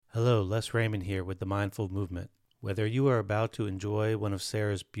Hello, Les Raymond here with the Mindful Movement. Whether you are about to enjoy one of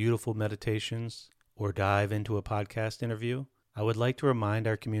Sarah's beautiful meditations or dive into a podcast interview, I would like to remind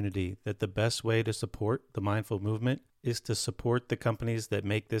our community that the best way to support the Mindful Movement is to support the companies that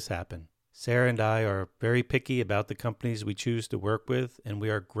make this happen. Sarah and I are very picky about the companies we choose to work with, and we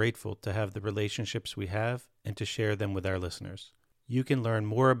are grateful to have the relationships we have and to share them with our listeners. You can learn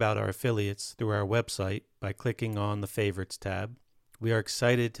more about our affiliates through our website by clicking on the Favorites tab. We are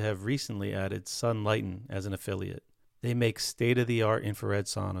excited to have recently added Sunlighten as an affiliate. They make state-of-the-art infrared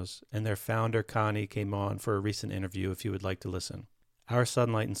saunas, and their founder, Connie, came on for a recent interview if you would like to listen. Our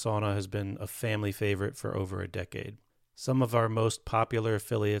Sunlighten sauna has been a family favorite for over a decade. Some of our most popular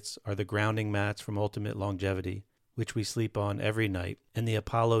affiliates are the grounding mats from Ultimate Longevity, which we sleep on every night, and the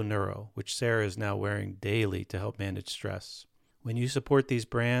Apollo Neuro, which Sarah is now wearing daily to help manage stress. When you support these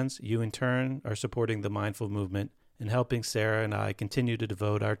brands, you in turn are supporting the Mindful Movement and helping Sarah and I continue to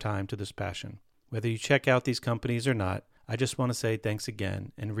devote our time to this passion. Whether you check out these companies or not, I just want to say thanks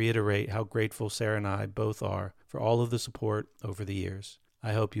again and reiterate how grateful Sarah and I both are for all of the support over the years.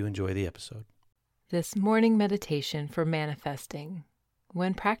 I hope you enjoy the episode. This morning meditation for manifesting,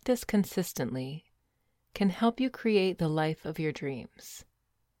 when practiced consistently, can help you create the life of your dreams.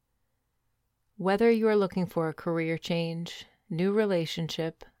 Whether you are looking for a career change, new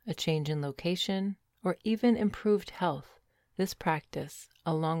relationship, a change in location, or even improved health, this practice,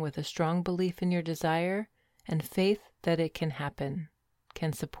 along with a strong belief in your desire and faith that it can happen,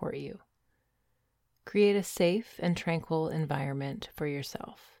 can support you. Create a safe and tranquil environment for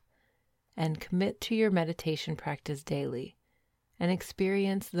yourself, and commit to your meditation practice daily, and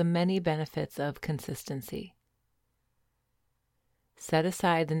experience the many benefits of consistency. Set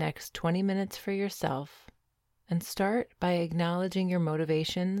aside the next 20 minutes for yourself, and start by acknowledging your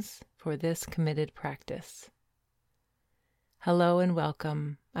motivations for this committed practice. Hello and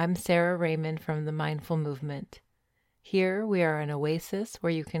welcome. I'm Sarah Raymond from the Mindful Movement. Here we are an oasis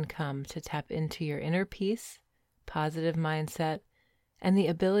where you can come to tap into your inner peace, positive mindset, and the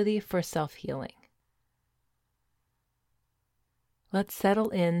ability for self-healing. Let's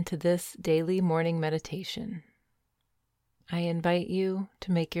settle into this daily morning meditation. I invite you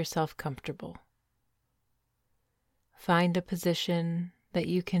to make yourself comfortable. Find a position that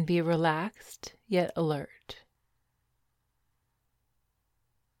you can be relaxed yet alert.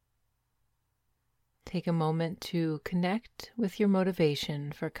 Take a moment to connect with your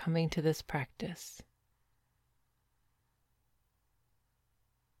motivation for coming to this practice.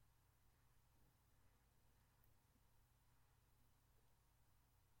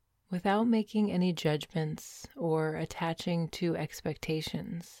 Without making any judgments or attaching to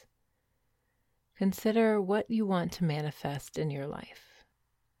expectations, consider what you want to manifest in your life.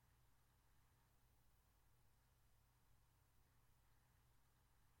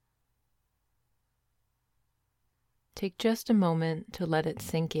 Take just a moment to let it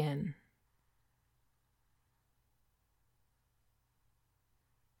sink in.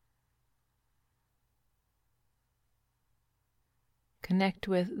 Connect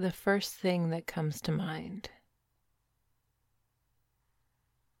with the first thing that comes to mind.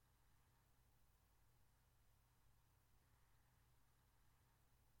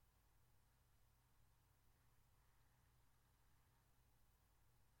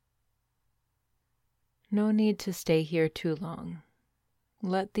 No need to stay here too long.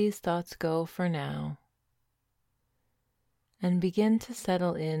 Let these thoughts go for now and begin to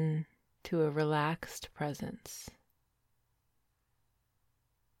settle in to a relaxed presence.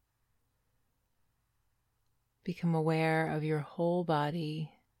 Become aware of your whole body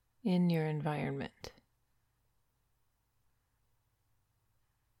in your environment.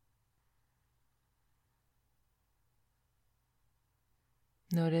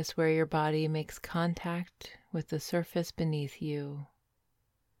 Notice where your body makes contact with the surface beneath you,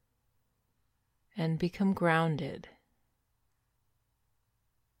 and become grounded.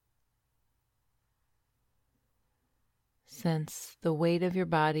 Sense the weight of your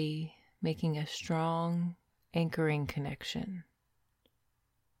body making a strong, anchoring connection.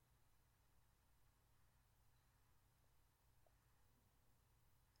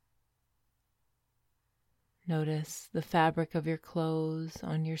 Notice the fabric of your clothes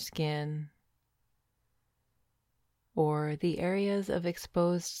on your skin, or the areas of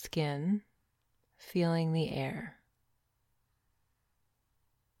exposed skin, feeling the air.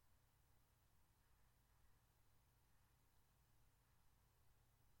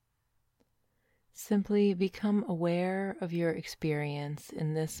 Simply become aware of your experience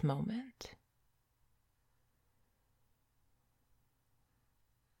in this moment.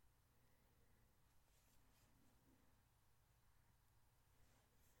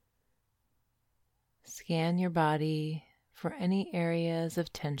 Scan your body for any areas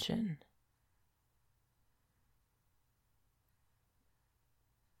of tension.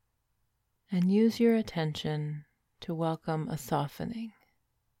 And use your attention to welcome a softening,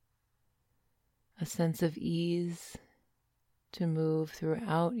 a sense of ease to move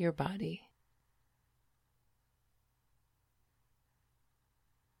throughout your body.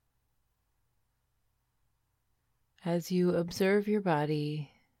 As you observe your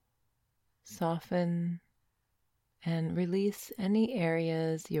body, soften and release any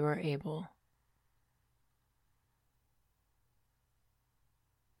areas you are able.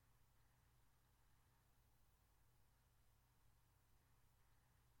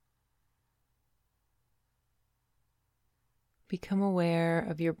 Become aware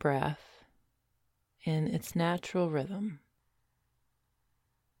of your breath in its natural rhythm.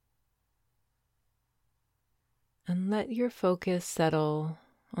 And let your focus settle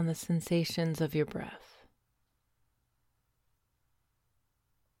on the sensations of your breath.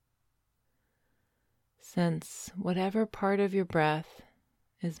 Sense whatever part of your breath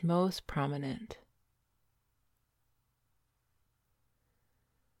is most prominent.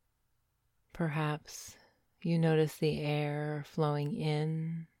 Perhaps you notice the air flowing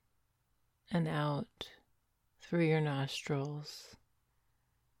in and out through your nostrils.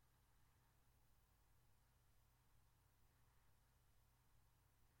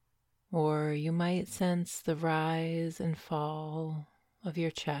 Or you might sense the rise and fall of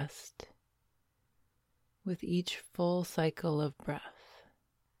your chest with each full cycle of breath.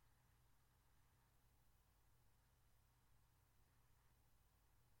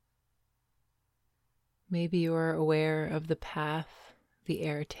 Maybe you are aware of the path the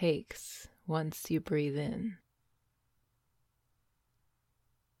air takes once you breathe in.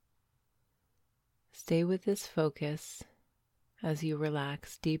 Stay with this focus as you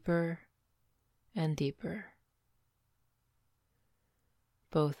relax deeper and deeper,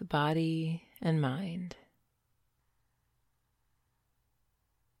 both body and mind.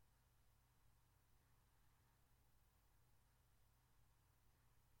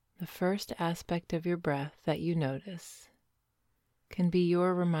 The first aspect of your breath that you notice can be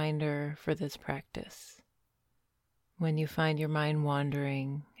your reminder for this practice. When you find your mind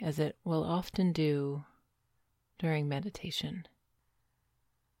wandering, as it will often do during meditation.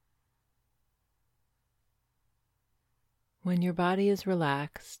 When your body is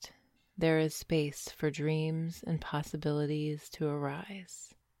relaxed, there is space for dreams and possibilities to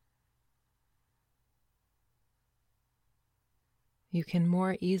arise. You can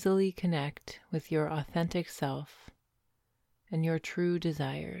more easily connect with your authentic self and your true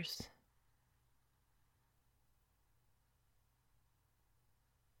desires.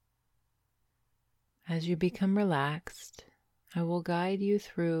 As you become relaxed, I will guide you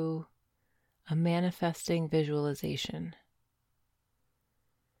through a manifesting visualization.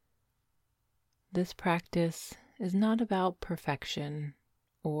 This practice is not about perfection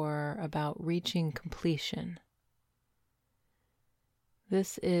or about reaching completion.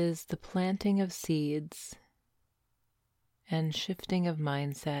 This is the planting of seeds and shifting of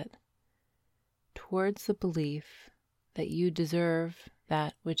mindset towards the belief that you deserve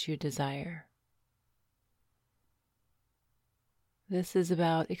that which you desire. This is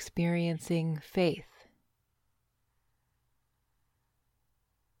about experiencing faith.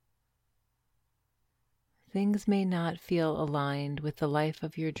 Things may not feel aligned with the life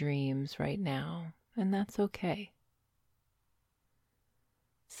of your dreams right now, and that's okay.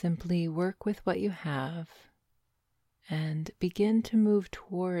 Simply work with what you have and begin to move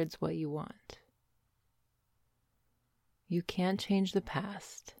towards what you want. You can't change the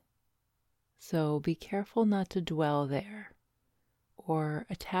past, so be careful not to dwell there or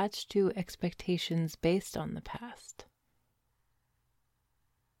attach to expectations based on the past.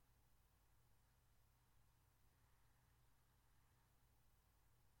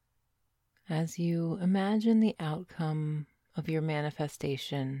 As you imagine the outcome of your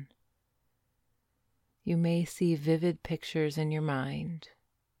manifestation, you may see vivid pictures in your mind,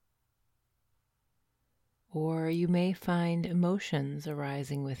 or you may find emotions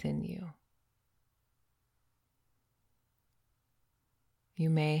arising within you. You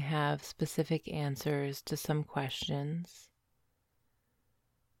may have specific answers to some questions,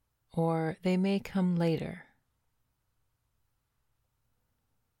 or they may come later.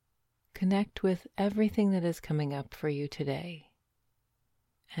 Connect with everything that is coming up for you today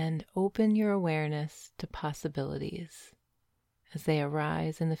and open your awareness to possibilities as they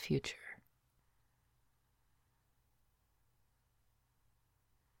arise in the future.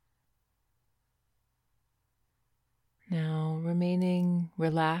 Now, remaining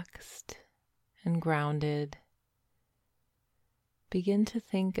relaxed and grounded, begin to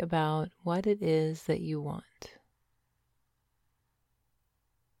think about what it is that you want.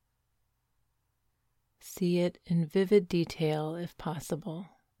 See it in vivid detail if possible,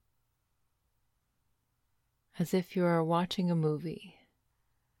 as if you are watching a movie.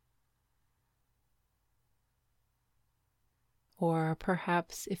 Or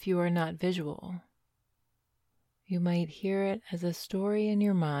perhaps if you are not visual, you might hear it as a story in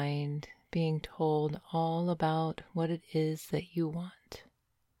your mind being told all about what it is that you want.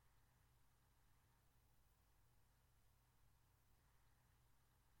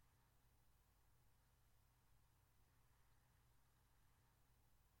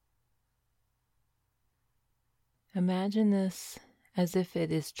 Imagine this as if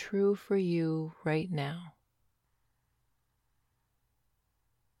it is true for you right now.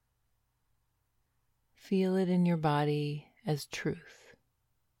 Feel it in your body as truth.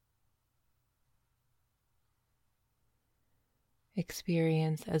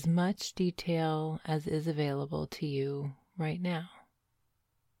 Experience as much detail as is available to you right now.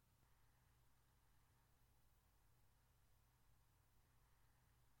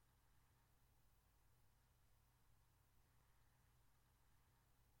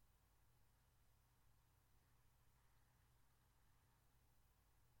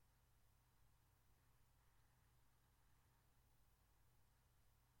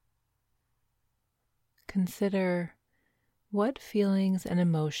 Consider, what feelings and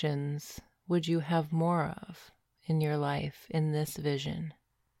emotions would you have more of in your life in this vision?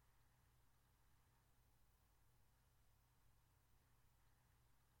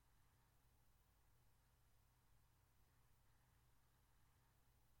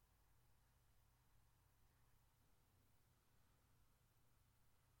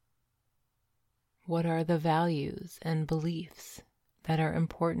 What are the values and beliefs that are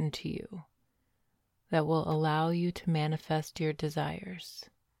important to you that will allow you to manifest your desires?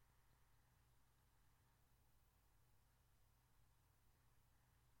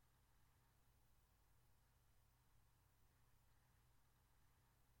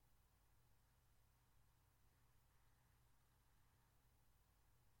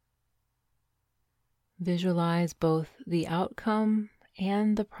 Visualize both the outcome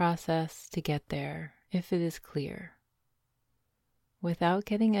and the process to get there, if it is clear, without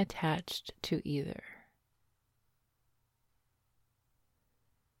getting attached to either.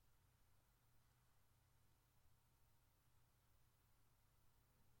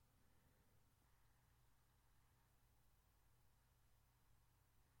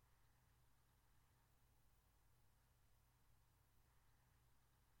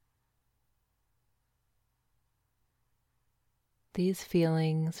 These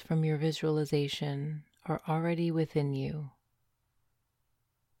feelings from your visualization are already within you.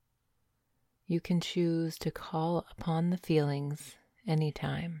 You can choose to call upon the feelings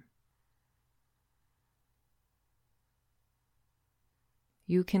anytime.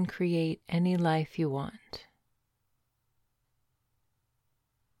 You can create any life you want.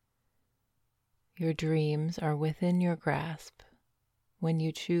 Your dreams are within your grasp when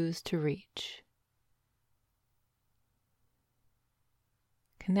you choose to reach.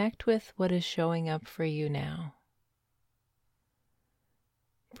 Connect with what is showing up for you now.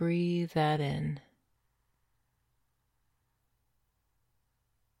 Breathe that in.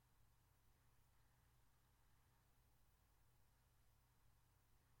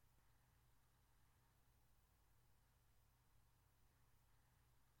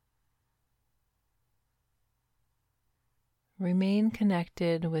 Remain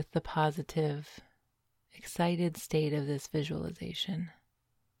connected with the positive, excited state of this visualization.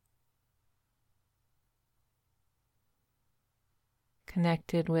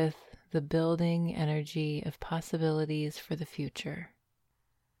 Connected with the building energy of possibilities for the future.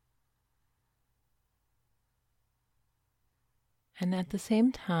 And at the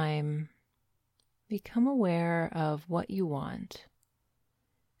same time, become aware of what you want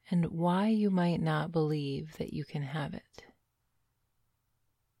and why you might not believe that you can have it.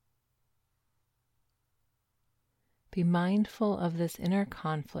 Be mindful of this inner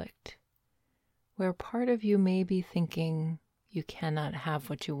conflict where part of you may be thinking you cannot have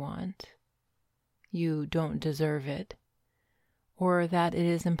what you want, you don't deserve it, or that it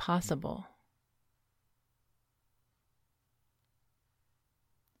is impossible.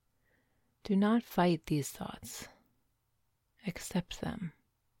 Do not fight these thoughts. Accept them.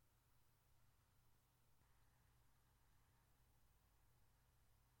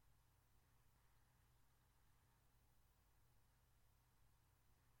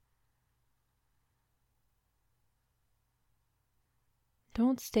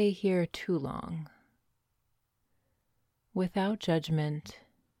 Don't stay here too long. Without judgment,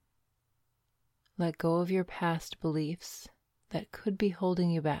 let go of your past beliefs that could be holding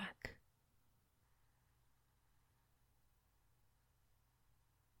you back.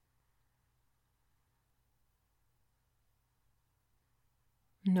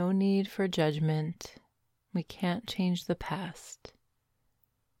 No need for judgment. We can't change the past.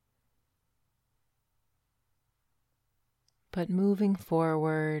 But moving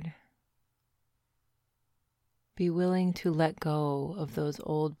forward, be willing to let go of those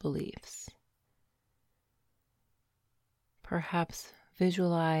old beliefs. Perhaps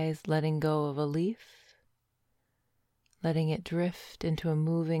visualize letting go of a leaf, letting it drift into a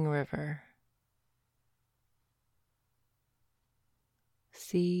moving river.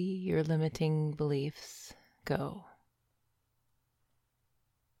 See your limiting beliefs go.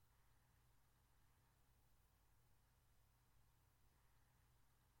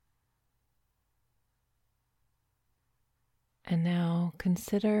 And now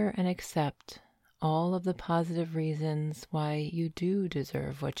consider and accept all of the positive reasons why you do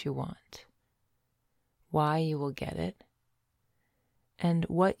deserve what you want, why you will get it, and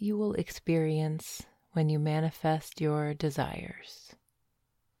what you will experience when you manifest your desires.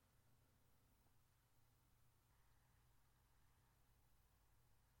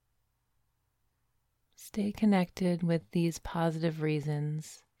 Stay connected with these positive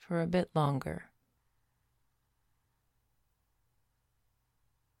reasons for a bit longer.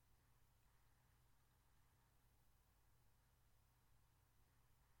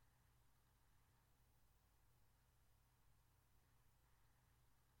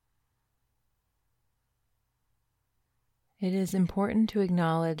 It is important to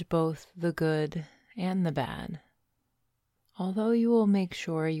acknowledge both the good and the bad. Although you will make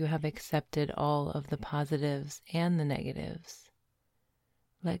sure you have accepted all of the positives and the negatives,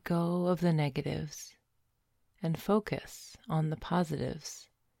 let go of the negatives and focus on the positives.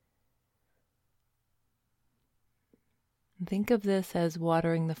 Think of this as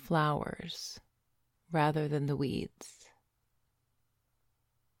watering the flowers rather than the weeds.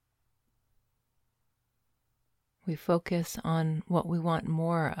 We focus on what we want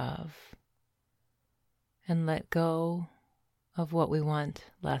more of and let go of what we want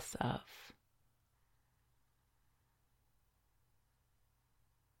less of.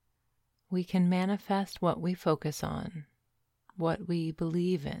 We can manifest what we focus on, what we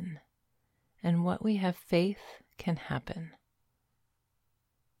believe in, and what we have faith can happen.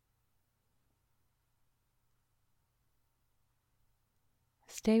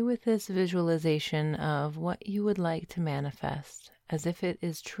 Stay with this visualization of what you would like to manifest as if it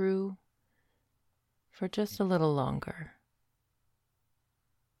is true for just a little longer.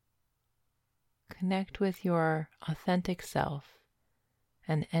 Connect with your authentic self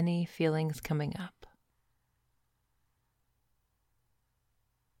and any feelings coming up.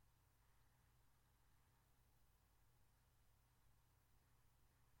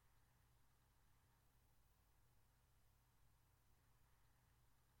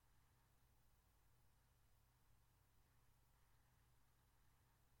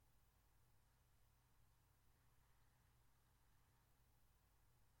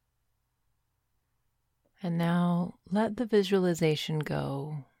 And now let the visualization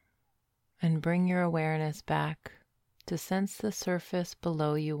go and bring your awareness back to sense the surface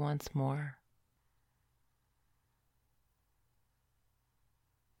below you once more.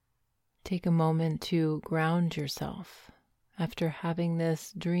 Take a moment to ground yourself after having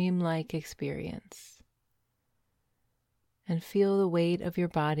this dreamlike experience and feel the weight of your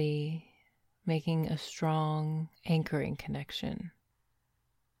body making a strong anchoring connection.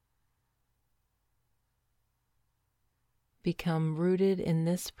 Become rooted in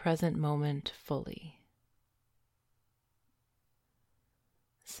this present moment fully.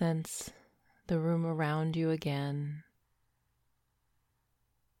 Sense the room around you again.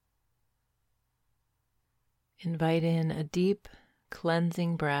 Invite in a deep,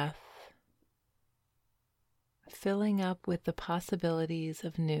 cleansing breath, filling up with the possibilities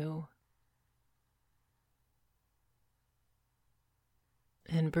of new.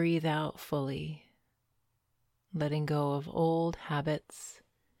 And breathe out fully, letting go of old habits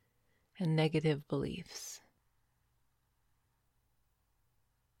and negative beliefs.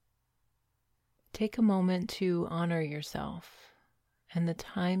 Take a moment to honor yourself and the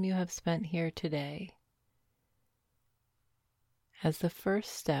time you have spent here today as the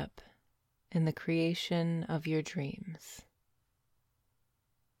first step in the creation of your dreams.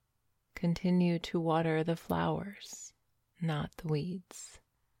 Continue to water the flowers, not the weeds.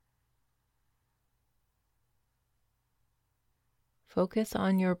 Focus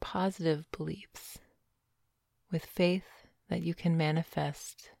on your positive beliefs with faith that you can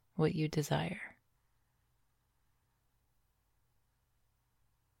manifest what you desire.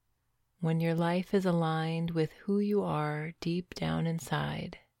 When your life is aligned with who you are deep down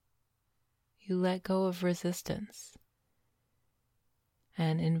inside, you let go of resistance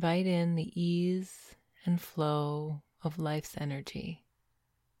and invite in the ease and flow of life's energy.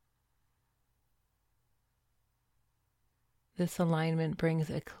 This alignment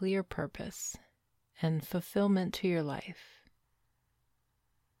brings a clear purpose and fulfillment to your life.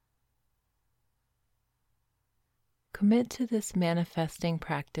 Commit to this manifesting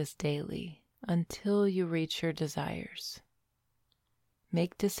practice daily until you reach your desires.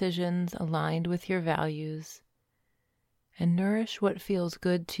 Make decisions aligned with your values and nourish what feels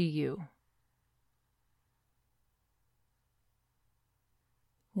good to you.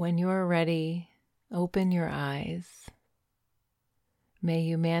 When you are ready, open your eyes. May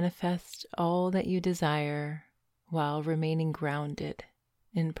you manifest all that you desire while remaining grounded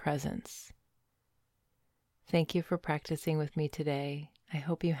in presence. Thank you for practicing with me today. I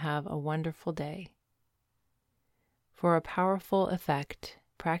hope you have a wonderful day. For a powerful effect,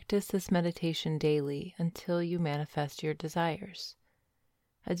 practice this meditation daily until you manifest your desires.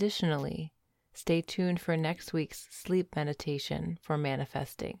 Additionally, stay tuned for next week's sleep meditation for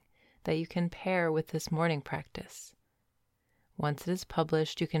manifesting that you can pair with this morning practice. Once it is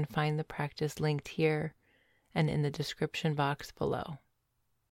published, you can find the practice linked here and in the description box below.